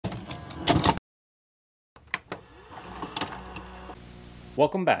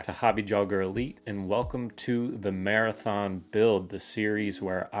Welcome back to Hobby Jogger Elite, and welcome to the Marathon Build, the series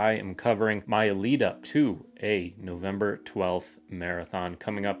where I am covering my lead up to a November 12th marathon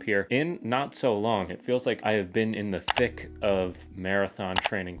coming up here in not so long. It feels like I have been in the thick of marathon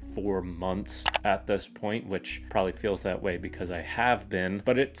training for months at this point, which probably feels that way because I have been,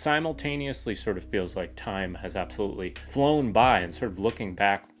 but it simultaneously sort of feels like time has absolutely flown by. And sort of looking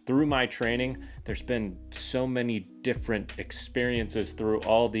back through my training, there's been so many different experiences through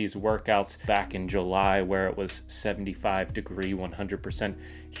all these workouts. Back in July, where it was 75 degree, 100%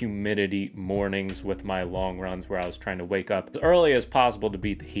 humidity mornings with my long runs, where I was trying to wake up as early as possible to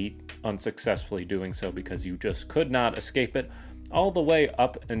beat the heat, unsuccessfully doing so because you just could not escape it, all the way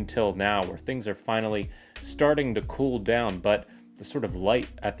up until now, where things are finally starting to cool down, but the sort of light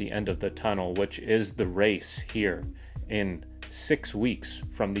at the end of the tunnel, which is the race here in 6 weeks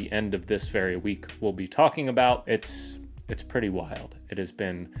from the end of this very week we'll be talking about. It's pretty wild. It has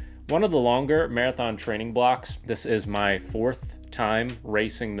been one of the longer marathon training blocks. This is my 4th time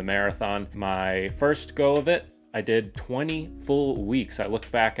racing the marathon. My first go of it, I did 20 full weeks. I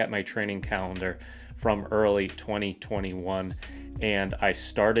look back at my training calendar from early 2021, and I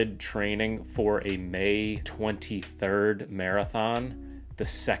started training for a May 23rd marathon the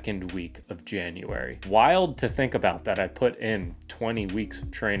second week of January. Wild to think about that I put in 20 weeks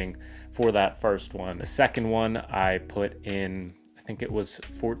of training for that first one. The second one I put in, I think it was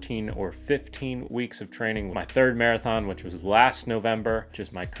 14 or 15 weeks of training. My third marathon, which was last November, which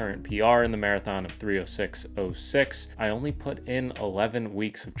is my current PR in the marathon of 3:06:06, I only put in 11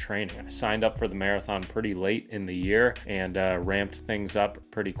 weeks of training. I signed up for the marathon pretty late in the year and ramped things up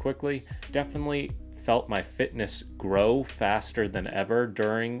pretty quickly. Definitely felt my fitness grow faster than ever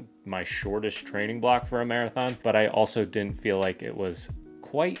during my shortest training block for a marathon, but I also didn't feel like it was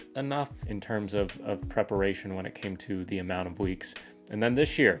quite enough in terms of preparation when it came to the amount of weeks. And then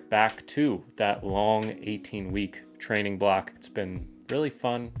this year, back to that long 18-week training block. It's been really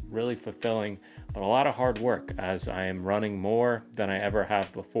fun, really fulfilling, but a lot of hard work as I am running more than I ever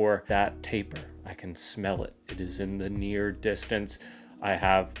have before. That taper, I can smell it. It is in the near distance. I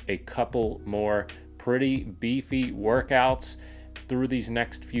have a couple more pretty beefy workouts through these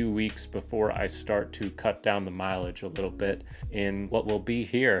next few weeks before I start to cut down the mileage a little bit in what will be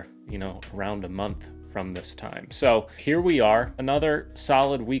here, around a month from this time. So here we are, another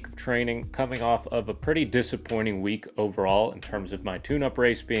solid week of training coming off of a pretty disappointing week overall in terms of my tune-up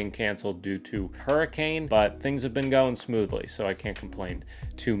race being canceled due to hurricane, but things have been going smoothly, so I can't complain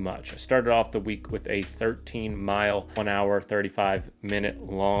too much. I started off the week with a 13-mile, 1 hour, 35-minute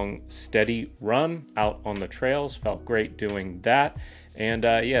long steady run out on the trails. Felt great doing that. And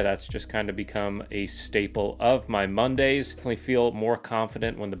that's just kind of become a staple of my Mondays. Definitely feel more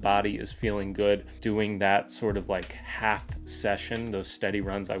confident when the body is feeling good doing that sort of like half session. Those steady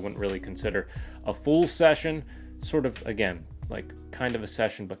runs I wouldn't really consider a full session. Sort of, again, like kind of a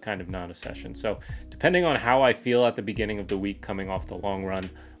session, but kind of not a session. So depending on how I feel at the beginning of the week coming off the long run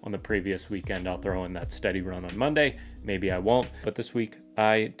on the previous weekend, I'll throw in that steady run on Monday. Maybe I won't, but this week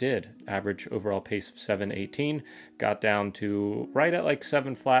I did. Average overall pace of 7:18, got down to right at like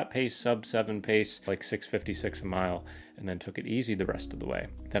 7 flat pace, sub 7 pace, like 6:56 a mile, and then took it easy the rest of the way.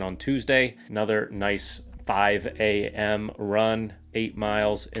 Then on Tuesday, another nice 5 a.m. run, 8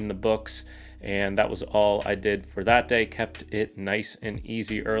 miles in the books. And that was all I did for that day. Kept it nice and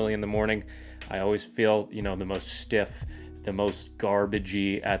easy early in the morning. I always feel, the most stiff, the most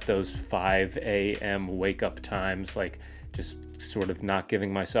garbagey at those 5 a.m. wake up times, like just sort of not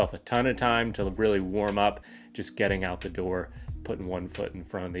giving myself a ton of time to really warm up, just getting out the door, putting one foot in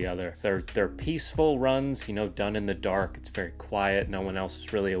front of the other. They're peaceful runs, done in the dark. It's very quiet. No one else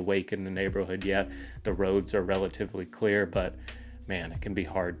is really awake in the neighborhood yet. The roads are relatively clear, but man, it can be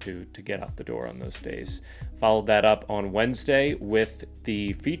hard to get out the door on those days. Followed that up on Wednesday with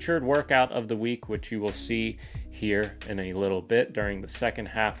the featured workout of the week, which you will see here in a little bit during the second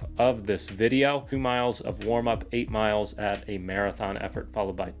half of this video. 2 miles of warm-up, 8 miles at a marathon effort,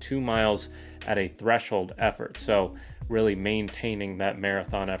 followed by 2 miles at a threshold effort. So really maintaining that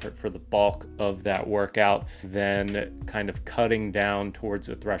marathon effort for the bulk of that workout, then kind of cutting down towards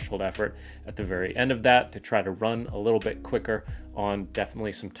a threshold effort at the very end of that to try to run a little bit quicker on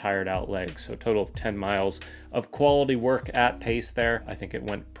definitely some tired out legs. So a total of 10 miles of quality work at pace there. I think it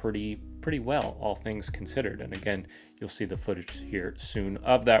went pretty well, all things considered. And again, you'll see the footage here soon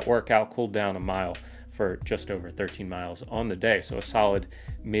of that workout. Cooled down a mile for just over 13 miles on the day. So a solid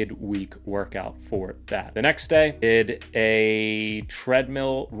midweek workout for that. The next day, did a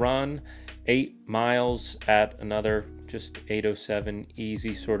treadmill run, 8 miles at another just 8:07,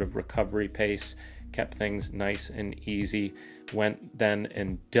 easy sort of recovery pace. kept things nice and easy. Went then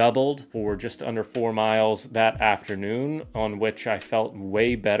and doubled for just under 4 miles that afternoon, on which I felt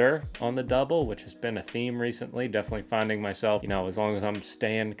way better on the double, which has been a theme recently. Definitely finding myself, as long as I'm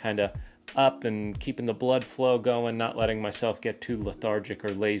staying kind of up and keeping the blood flow going, not letting myself get too lethargic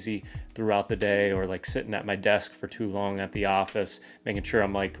or lazy throughout the day, or like sitting at my desk for too long at the office, making sure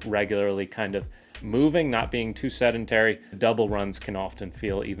I'm like regularly kind of moving, not being too sedentary. Double runs can often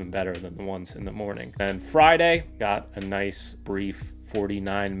feel even better than the ones in the morning. And Friday, got a nice brief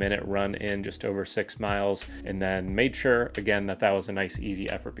 49-minute run in, just over 6 miles, and then made sure again that was a nice easy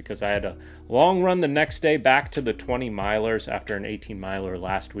effort, because I had a long run the next day back to the 20 milers after an 18 miler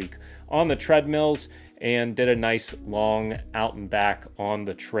last week on the treadmills, and did a nice long out and back on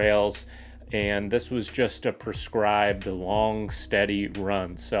the trails. And this was just a prescribed long steady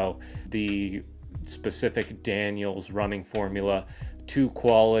run. So the specific Daniels running formula 2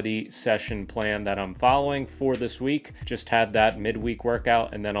 quality session plan that I'm following for this week. Just had that midweek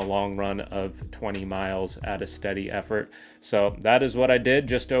workout and then a long run of 20 miles at a steady effort. So that is what I did,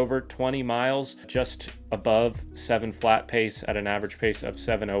 just over 20 miles, just above 7 flat pace at an average pace of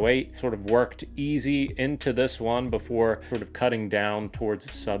 7:08. Sort of worked easy into this one before sort of cutting down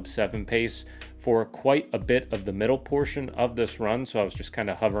towards sub 7 pace for quite a bit of the middle portion of this run. So I was just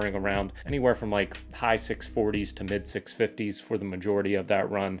kind of hovering around anywhere from like high 640s to mid 650s for the majority of that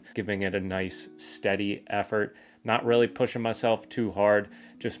run, giving it a nice steady effort. Not really pushing myself too hard,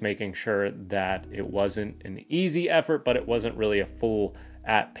 just making sure that it wasn't an easy effort, but it wasn't really a full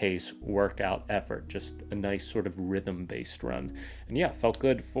at pace workout effort, just a nice sort of rhythm based run. And yeah, felt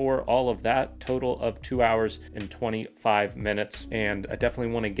good for all of that. Total of 2 hours and 25 minutes. And I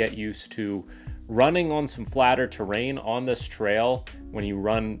definitely want to get used to running on some flatter terrain on this trail. When you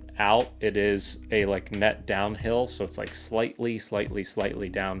run out, it is a like net downhill. So it's like slightly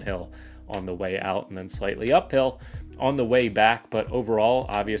downhill on the way out, and then slightly uphill on the way back. But overall,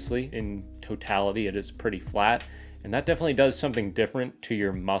 obviously, in totality, it is pretty flat. And that definitely does something different to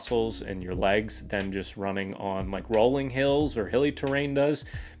your muscles and your legs than just running on like rolling hills or hilly terrain does,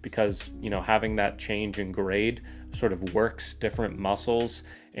 because, having that change in grade sort of works different muscles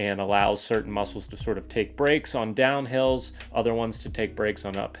and allows certain muscles to sort of take breaks on downhills, other ones to take breaks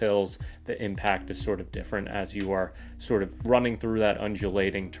on uphills. The impact is sort of different as you are sort of running through that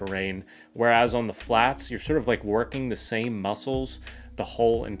undulating terrain. Whereas on the flats, you're sort of like working the same muscles the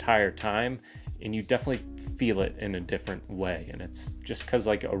whole entire time, and you definitely feel it in a different way. And it's just because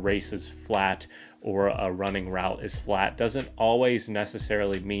like a race is flat or a running route is flat doesn't always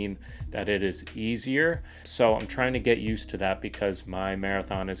necessarily mean that it is easier. So I'm trying to get used to that, because my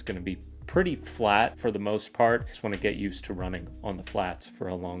marathon is going to be pretty flat for the most part. Just want to get used to running on the flats for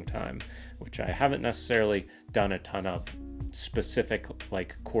a long time, which I haven't necessarily done a ton of specific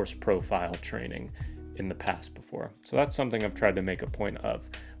like course profile training in the past before. So that's something I've tried to make a point of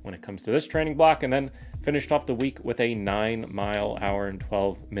when it comes to this training block. And then finished off the week with a 9-mile, hour and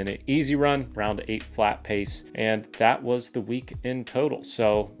 12-minute easy run, round 8 flat pace. And that was the week in total.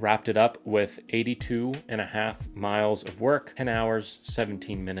 So wrapped it up with 82.5 miles of work, 10 hours,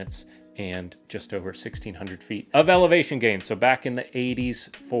 17 minutes, and just over 1,600 feet of elevation gain. So back in the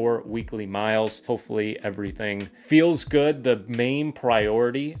 80s for weekly miles. Hopefully everything feels good. The main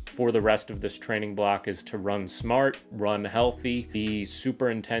priority for the rest of this training block is to run smart, run healthy, be super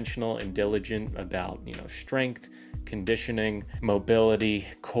intentional and diligent about, strength, conditioning, mobility,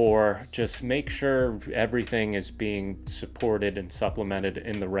 core. Just make sure everything is being supported and supplemented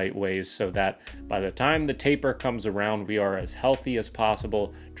in the right ways, so that by the time the taper comes around, we are as healthy as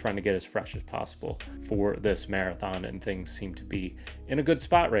possible, trying to get as fresh as possible for this marathon. And things seem to be in a good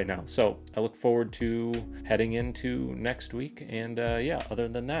spot right now. So I look forward to heading into next week. And other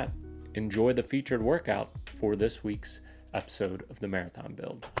than that, enjoy the featured workout for this week's episode of the Marathon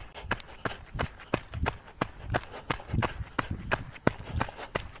Build.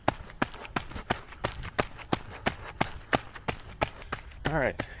 All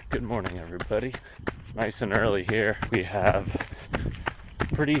right, good morning, everybody. Nice and early here. We have a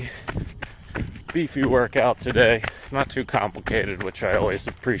pretty beefy workout today. It's not too complicated, which I always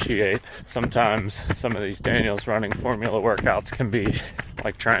appreciate. Sometimes some of these Daniels running formula workouts can be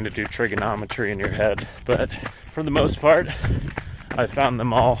like trying to do trigonometry in your head, but for the most part, I found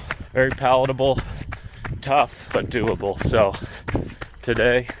them all very palatable, tough, but doable. So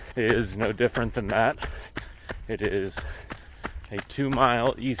today is no different than that. It is a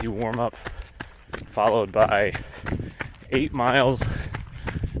 2-mile easy warm-up, followed by 8 miles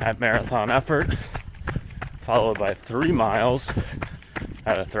at marathon effort, followed by 3 miles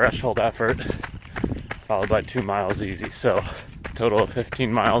at a threshold effort, followed by 2 miles easy. So total of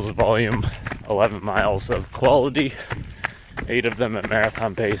 15 miles of volume, 11 miles of quality, 8 of them at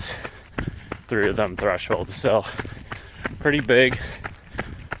marathon pace, 3 of them threshold. So pretty big.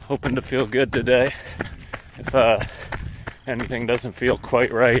 Hoping to feel good today. If anything doesn't feel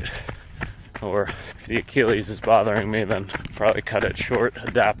quite right, or if the Achilles is bothering me, then probably cut it short,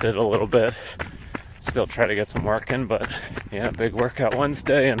 adapt it a little bit. Still try to get some work in, but yeah, big workout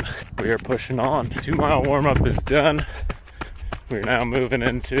Wednesday and we are pushing on. 2-mile warm-up is done. We're now moving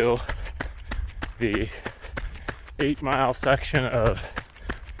into the 8-mile section of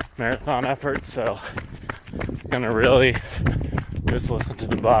marathon effort, so gonna really just listen to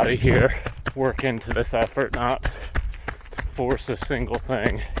the body here, work into this effort, not force a single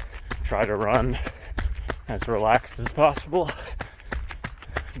thing. Try to run as relaxed as possible,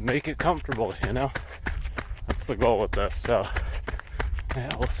 make it comfortable, you know? That's the goal with this. So yeah,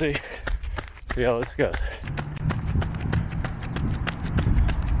 we'll see how this goes.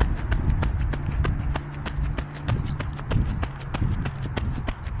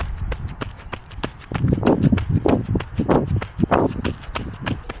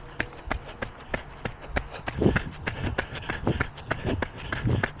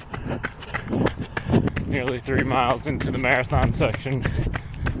 Nearly 3 miles into the marathon section.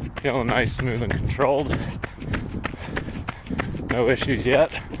 Feeling nice, smooth, and controlled. No issues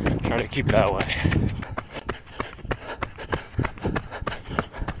yet. Try to keep it that way.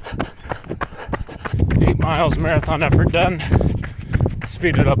 Eight miles marathon effort done.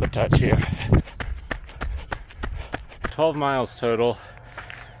 Speed it up a touch here. 12 miles total.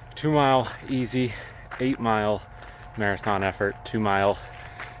 2-mile easy, 8-mile marathon effort, 2-mile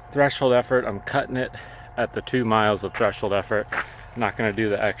threshold effort. I'm cutting it at the 2 miles of threshold effort. I'm not going to do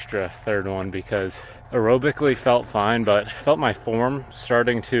the extra third one because aerobically felt fine, but felt my form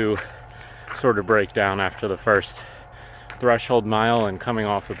starting to sort of break down after the first threshold mile and coming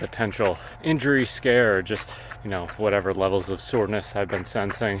off a potential injury scare or just, you know, whatever levels of soreness I've been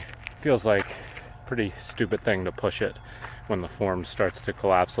sensing. Feels like a pretty stupid thing to push it when the form starts to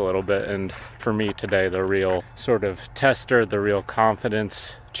collapse a little bit. And for me today, the real sort of tester, the real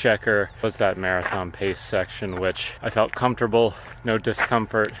confidence checker was that marathon pace section, which I felt comfortable, no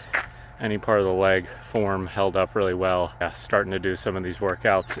discomfort. Any part of the leg form held up really well. Yeah, starting to do some of these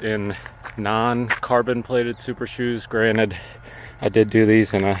workouts in non-carbon plated super shoes. Granted, I did do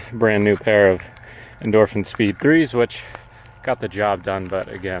these in a brand new pair of Endorphin Speed 3s, which got the job done, but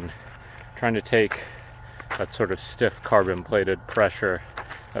again, trying to take that sort of stiff carbon plated pressure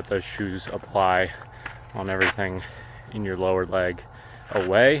that those shoes apply on everything in your lower leg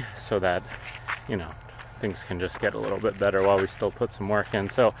away so that, you know, things can just get a little bit better while we still put some work in.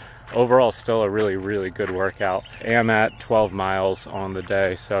 So overall, still a really, really good workout. Am at 12 miles on the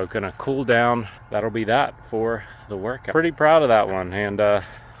day, so gonna cool down. That'll be that for the workout. Pretty proud of that one, and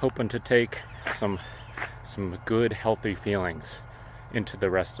hoping to take some good, healthy feelings into the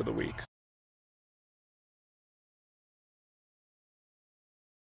rest of the week.